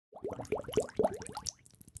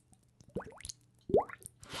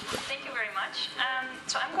Thank you very much.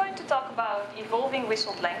 So I'm going to talk about evolving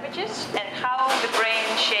whistled languages and how the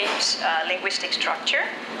brain shapes linguistic structure.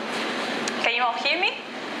 Can you all hear me?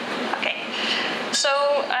 Okay.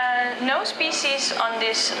 So no species on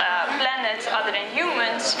this planet other than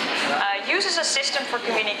humans uses a system for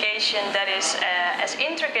communication that is as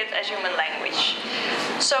intricate as human language.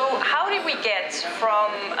 So how did we get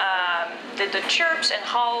from the chirps and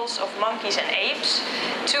howls of monkeys and apes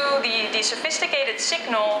to the sophisticated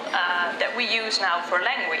signal that we use now for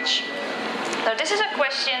language? Now this is a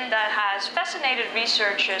question that has fascinated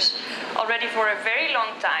researchers already for a very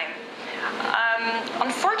long time.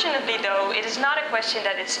 Unfortunately, though, it is not a question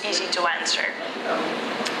that is easy to answer.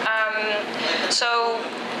 So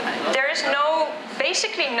there is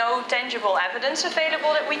basically no tangible evidence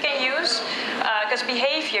available that we can use because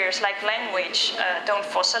behaviors like language don't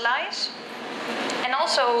fossilize. And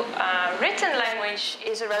also, written language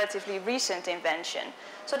is a relatively recent invention.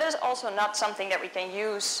 So that is also not something that we can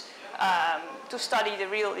use to study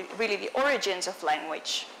really the origins of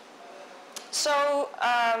language. So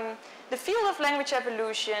the field of language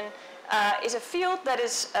evolution is a field that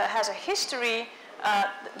has a history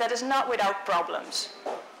that is not without problems.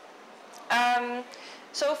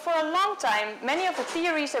 So for a long time, many of the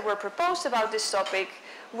theories that were proposed about this topic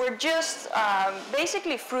were just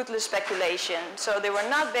basically fruitless speculation. So they were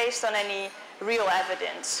not based on any real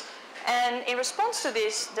evidence. And in response to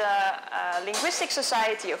this, the Linguistic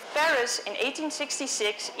Society of Paris in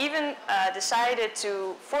 1866 even decided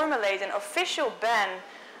to formulate an official ban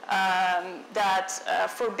that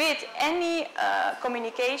forbid any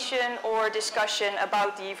communication or discussion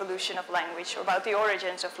about the evolution of language or about the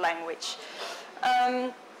origins of language.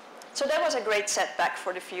 So that was a great setback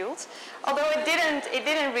for the field, although it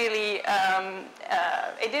didn't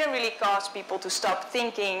really cause people to stop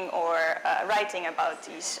thinking or writing about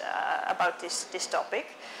this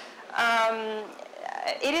topic.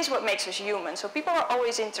 It is what makes us human, so people are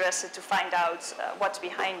always interested to find out what's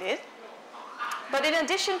behind it. But in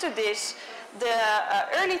addition to this, the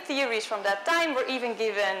early theories from that time were even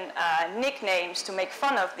given nicknames to make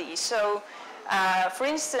fun of these. So, for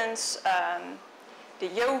instance, the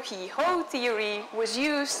yo-he-ho theory was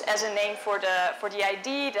used as a name for the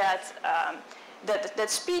idea that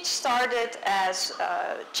speech started as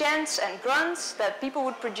chants and grunts that people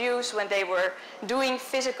would produce when they were doing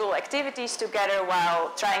physical activities together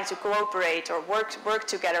while trying to cooperate or work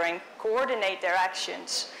together and coordinate their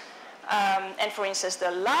actions. And for instance, the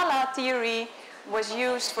la-la theory was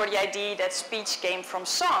used for the idea that speech came from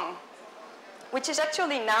song, which is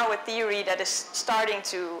actually now a theory that is starting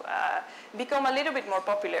to become a little bit more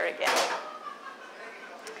popular again.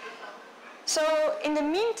 So in the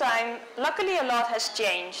meantime, luckily a lot has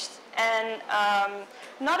changed. And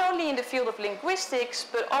not only in the field of linguistics,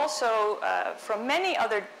 but also from many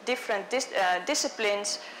other different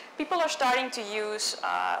disciplines, people are starting to use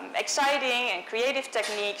exciting and creative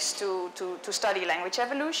techniques to study language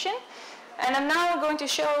evolution. And I'm now going to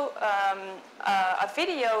show a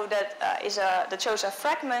video that shows a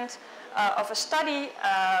fragment of a study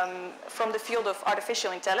from the field of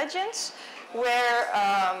artificial intelligence, where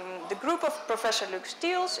the group of Professor Luc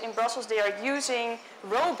Steels in Brussels, they are using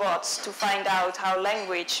robots to find out how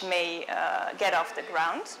language may get off the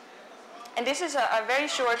ground. And this is a very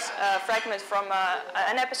short fragment from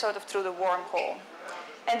an episode of Through the Wormhole.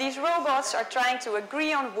 And these robots are trying to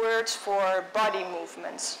agree on words for body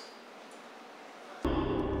movements.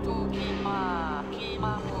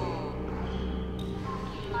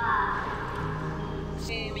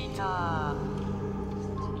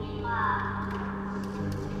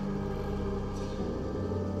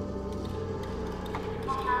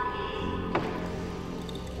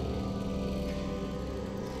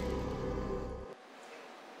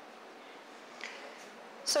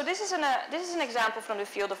 So this is an example from the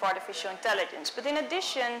field of artificial intelligence. But in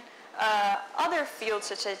addition, other fields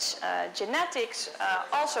such as genetics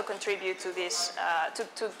also contribute to this,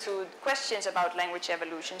 to questions about language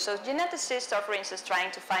evolution. So geneticists are, for instance,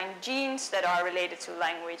 trying to find genes that are related to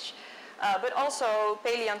language. But also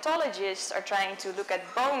paleontologists are trying to look at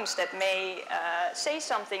bones that may say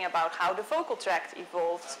something about how the vocal tract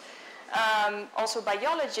evolved. Also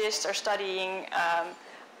biologists are studying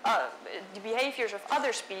the behaviors of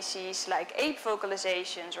other species like ape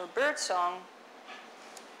vocalizations or bird song.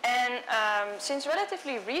 And since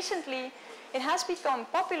relatively recently, it has become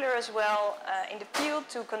popular as well in the field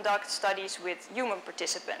to conduct studies with human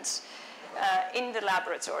participants in the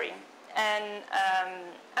laboratory. And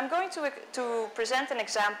I'm going to present an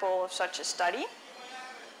example of such a study.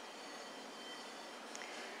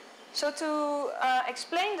 So to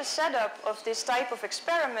explain the setup of this type of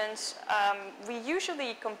experiments, we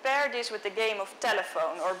usually compare this with the game of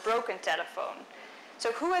telephone or broken telephone.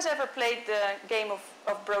 So who has ever played the game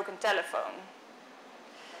of broken telephone?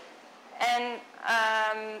 And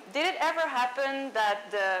did it ever happen that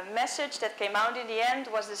the message that came out in the end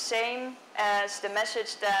was the same as the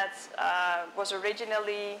message that was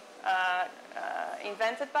originally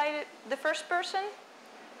invented by the first person?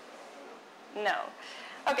 No.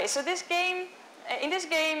 Okay, so this game, in this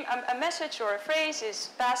game, a message or a phrase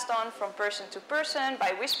is passed on from person to person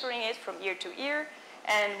by whispering it from ear to ear.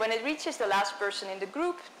 And when it reaches the last person in the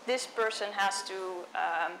group, this person has to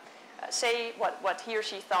say what he or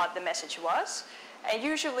she thought the message was. And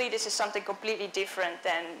usually this is something completely different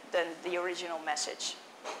than the original message.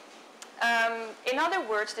 In other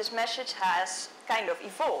words, this message has kind of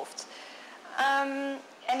evolved. And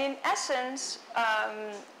in essence,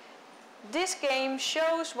 this game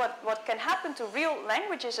shows what can happen to real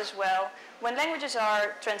languages as well when languages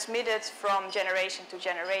are transmitted from generation to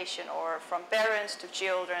generation, or from parents to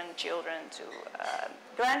children, children to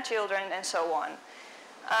grandchildren, and so on.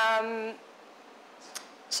 And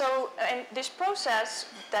this process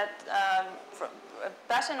that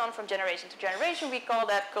passing on from generation to generation, we call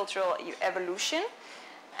that cultural evolution.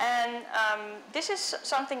 And this is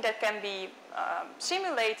something that can be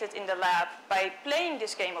simulated in the lab by playing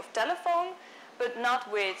this game of telephone, but not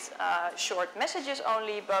with short messages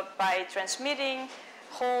only, but by transmitting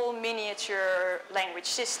whole miniature language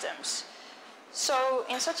systems. So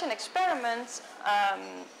in such an experiment,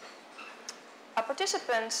 a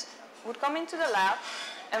participant would come into the lab,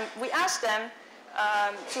 and we ask them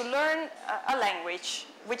to learn a language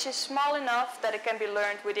which is small enough that it can be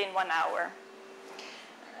learned within 1 hour.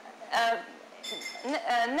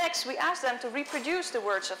 Next, we ask them to reproduce the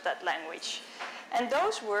words of that language. And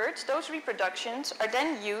those words, those reproductions, are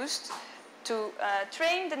then used to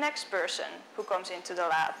train the next person who comes into the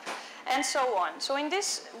lab, and so on. So in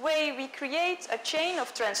this way, we create a chain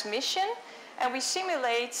of transmission, and we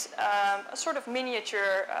simulate a sort of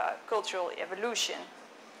miniature cultural evolution.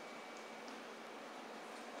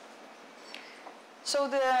 So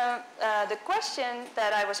the question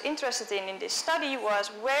that I was interested in this study was,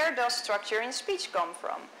 where does structure in speech come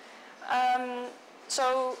from?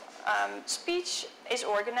 Speech is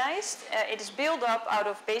organized. It is built up out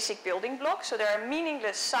of basic building blocks. So there are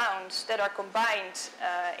meaningless sounds that are combined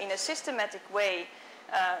in a systematic way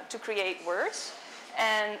to create words.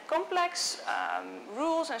 And complex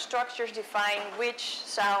rules and structures define which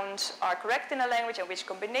sounds are correct in a language and which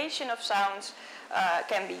combination of sounds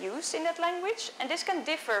can be used in that language. And this can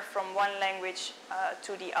differ from one language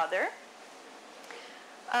to the other.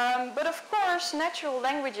 But of course, natural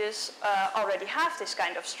languages already have this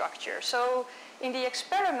kind of structure. So in the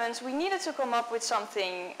experiments, we needed to come up with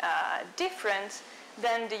something different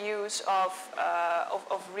than the use of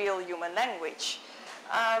real human language.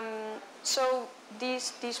 So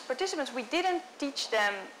these participants, we didn't teach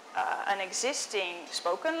them an existing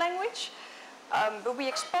spoken language, but we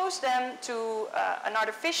exposed them to an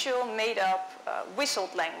artificial, made-up,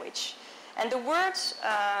 whistled language. And the words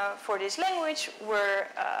for this language were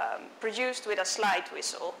produced with a slide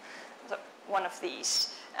whistle, one of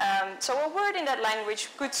these. So a word in that language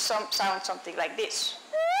could sound something like this,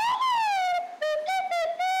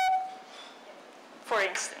 for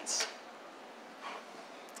instance.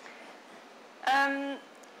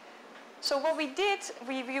 So what we did,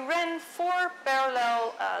 we ran 4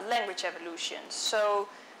 parallel language evolutions. So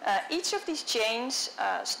each of these chains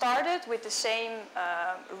started with the same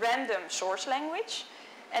random source language,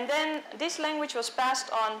 and then this language was passed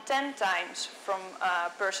on 10 times from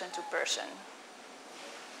person to person.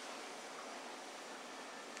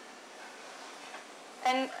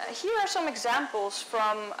 And here are some examples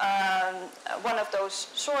from one of those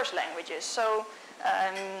source languages. So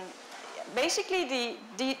basically,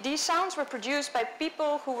 these sounds were produced by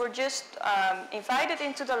people who were just invited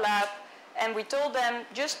into the lab, and we told them,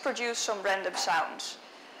 just produce some random sounds.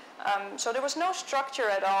 So there was no structure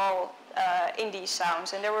at all in these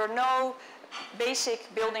sounds, and there were no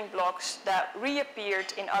basic building blocks that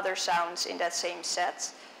reappeared in other sounds in that same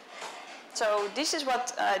set. So this is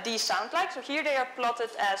what these sound like. So here they are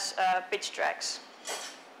plotted as pitch tracks.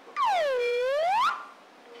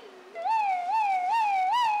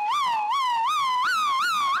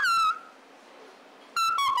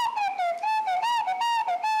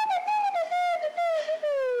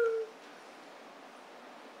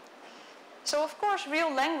 So of course,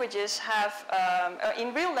 real languages have,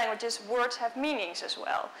 in real languages, words have meanings as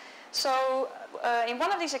well. So in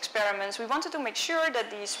one of these experiments, we wanted to make sure that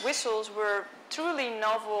these whistles were truly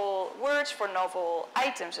novel words for novel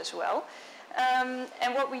items as well.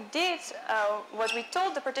 And what we did was we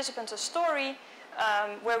told the participants a story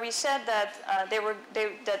where we said that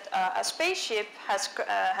a spaceship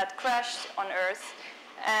had crashed on Earth,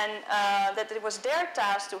 and that it was their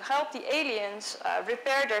task to help the aliens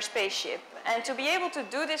repair their spaceship. And to be able to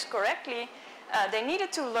do this correctly, they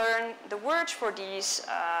needed to learn the words for these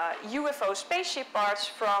UFO spaceship parts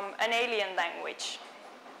from an alien language.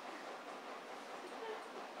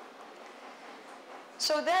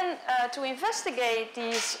 So then, to investigate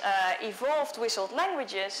these evolved whistled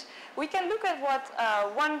languages, we can look at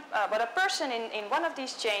what a person in one of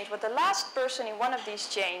these chains, what the last person in one of these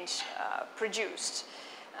chains produced.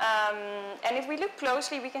 And if we look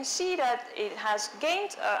closely, we can see that it has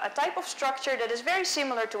gained a type of structure that is very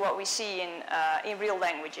similar to what we see in real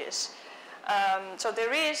languages. So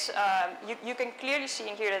there is, you can clearly see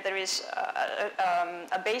in here that there is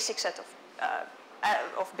a basic set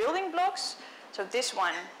of building blocks. So this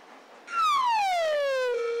one,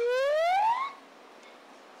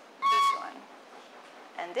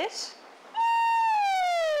 and this.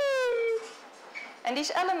 And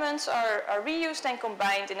these elements are reused and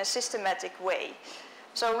combined in a systematic way.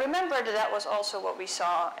 So remember that that was also what we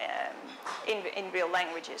saw in real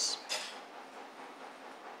languages.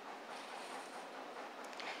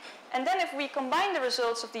 And then if we combine the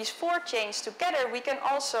results of these 4 chains together, we can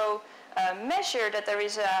also measure that there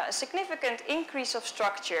is a significant increase of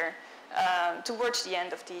structure towards the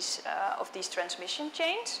end of these transmission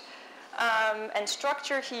chains. And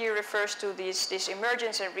structure here refers to this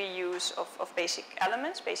emergence and reuse of basic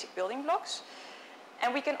elements, basic building blocks.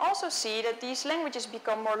 And we can also see that these languages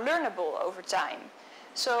become more learnable over time.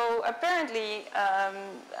 So apparently,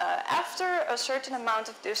 after a certain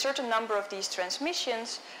number of these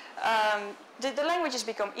transmissions, the languages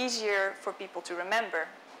become easier for people to remember.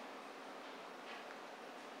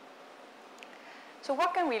 So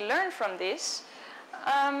what can we learn from this?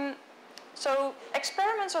 So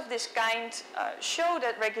experiments of this kind show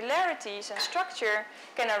that regularities and structure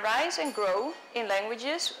can arise and grow in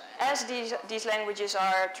languages as these languages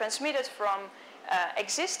are transmitted from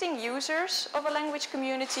existing users of a language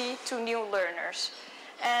community to new learners.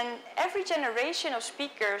 And every generation of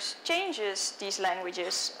speakers changes these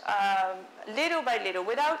languages little by little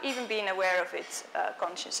without even being aware of it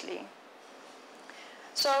consciously.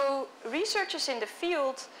 So researchers in the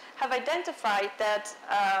field have identified that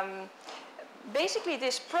basically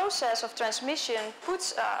this process of transmission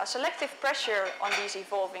puts a selective pressure on these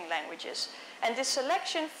evolving languages. And this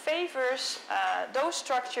selection favors those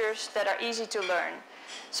structures that are easy to learn.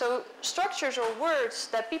 So structures or words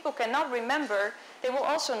that people cannot remember, they will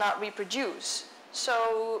also not reproduce.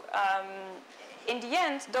 So in the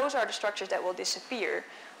end, those are the structures that will disappear.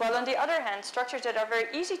 While on the other hand, structures that are very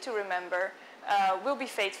easy to remember will be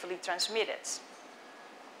faithfully transmitted.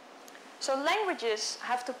 So languages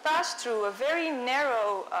have to pass through a very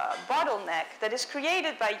narrow bottleneck that is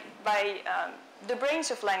created by the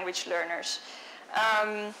brains of language learners.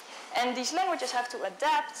 And these languages have to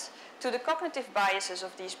adapt to the cognitive biases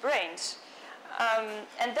of these brains.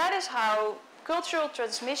 And that is how cultural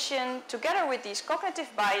transmission, together with these cognitive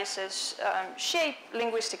biases, shape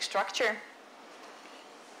linguistic structure.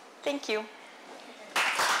 Thank you.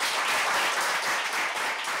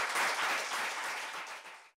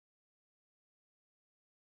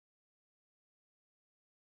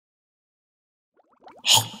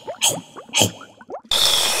 Hey.